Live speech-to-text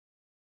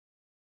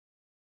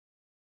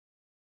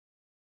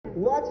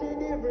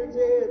watching every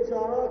day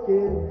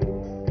talking.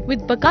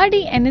 With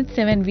BACARDI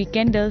NH7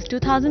 Weekender's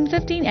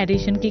 2015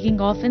 edition kicking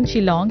off in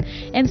Shillong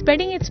and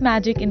spreading its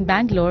magic in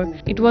Bangalore,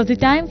 it was the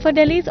time for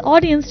Delhi's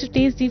audience to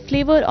taste the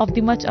flavour of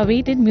the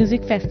much-awaited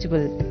music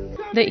festival.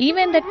 The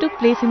event that took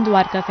place in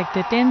Dwarka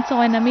Sector 10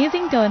 saw an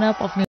amazing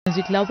turn-up of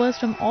music lovers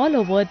from all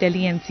over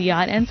Delhi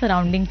NCR and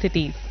surrounding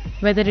cities.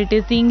 Whether it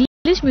is the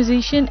English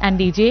musician and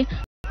DJ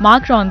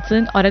Mark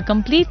Ronson or a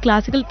complete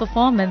classical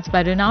performance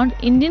by renowned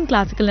Indian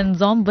classical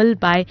ensemble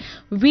by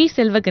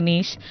Selva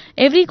Ganesh,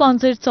 every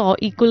concert saw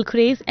equal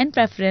craze and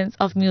preference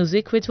of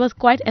music, which was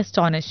quite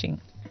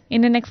astonishing.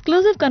 In an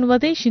exclusive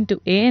conversation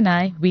to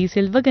ANI,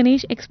 Selva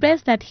Ganesh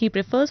expressed that he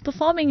prefers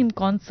performing in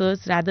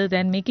concerts rather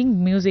than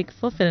making music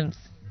for films.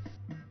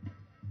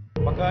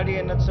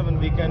 BACARDI NH7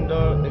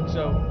 Weekender, it's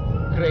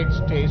a great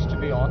stage to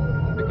be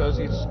on because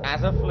it's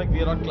as if like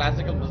we are not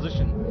classical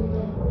musician.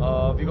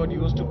 We got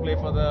used to play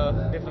for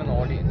the different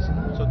audience.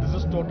 So this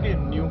is totally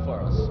new for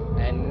us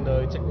and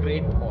it's a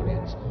great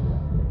audience.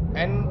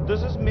 And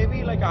this is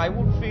maybe like I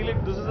would feel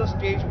it, this is a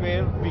stage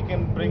where we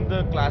can bring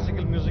the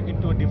classical music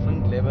into a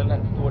different level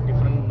and to a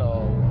different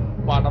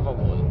part of our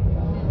world.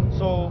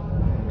 So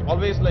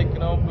always like, you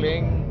know,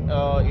 playing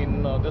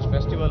in this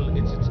festival,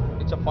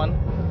 it's a fun,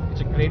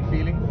 it's a great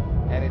feeling.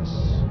 And it's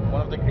one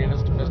of the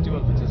greatest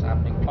festivals which is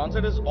happening.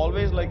 Concert is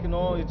always like, you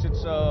know, it's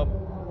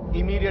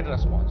immediate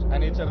response,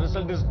 and it's a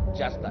result is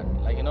just that.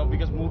 Like, you know,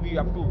 because movie you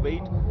have to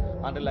wait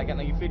until like,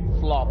 and if it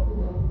flop,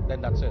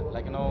 then that's it.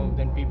 Like, you know,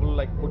 then people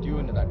like put you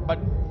into that. But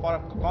for a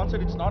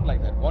concert, it's not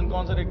like that. One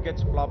concert it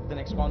gets flop, the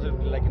next concert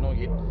will like, you know,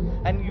 hit,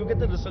 and you get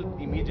the result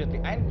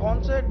immediately. And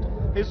concert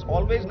is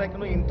always like, you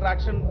know,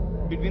 interaction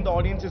between the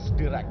audience is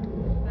direct.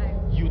 Right.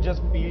 You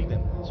just feel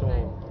them.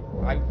 So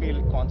I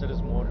feel concert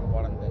is more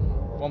important than.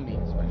 For me,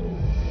 especially.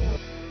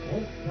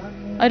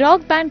 A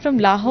rock band from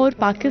Lahore,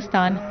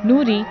 Pakistan,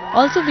 Noori,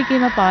 also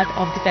became a part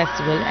of the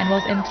festival and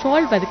was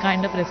enthralled by the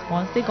kind of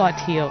response they got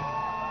here.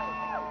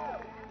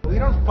 We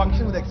don't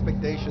function with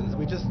expectations.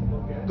 We just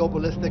go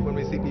ballistic when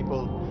we see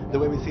people the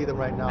way we see them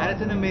right now. And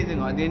it's an amazing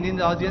audience. The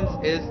Indian audience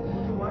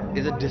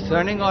is a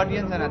discerning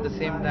audience, and at the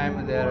same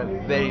time they are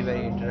very,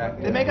 very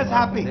interactive. They make us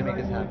happy. They make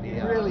us happy.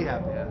 Yeah. Really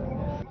happy. Yeah.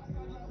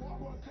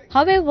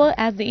 However,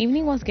 as the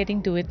evening was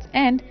getting to its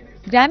end,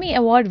 Grammy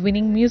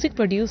Award-winning music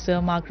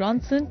producer Mark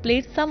Ronson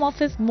played some of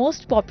his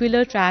most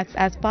popular tracks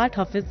as part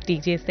of his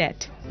DJ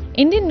set.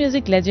 Indian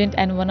music legend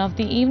and one of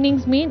the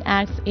evening's main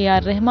acts,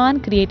 Rahman,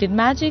 created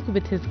magic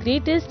with his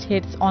greatest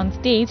hits on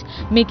stage,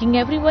 making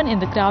everyone in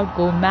the crowd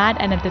go mad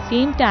and at the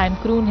same time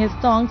croon his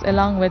songs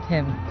along with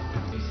him.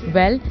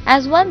 Well,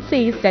 as one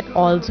says that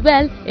all's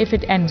well if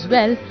it ends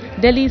well,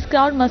 Delhi's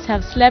crowd must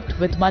have slept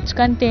with much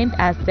content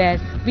as their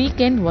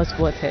weekend was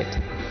worth it.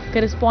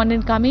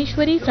 Correspondent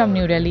Kameshwari from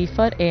New Delhi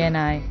for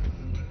ANI.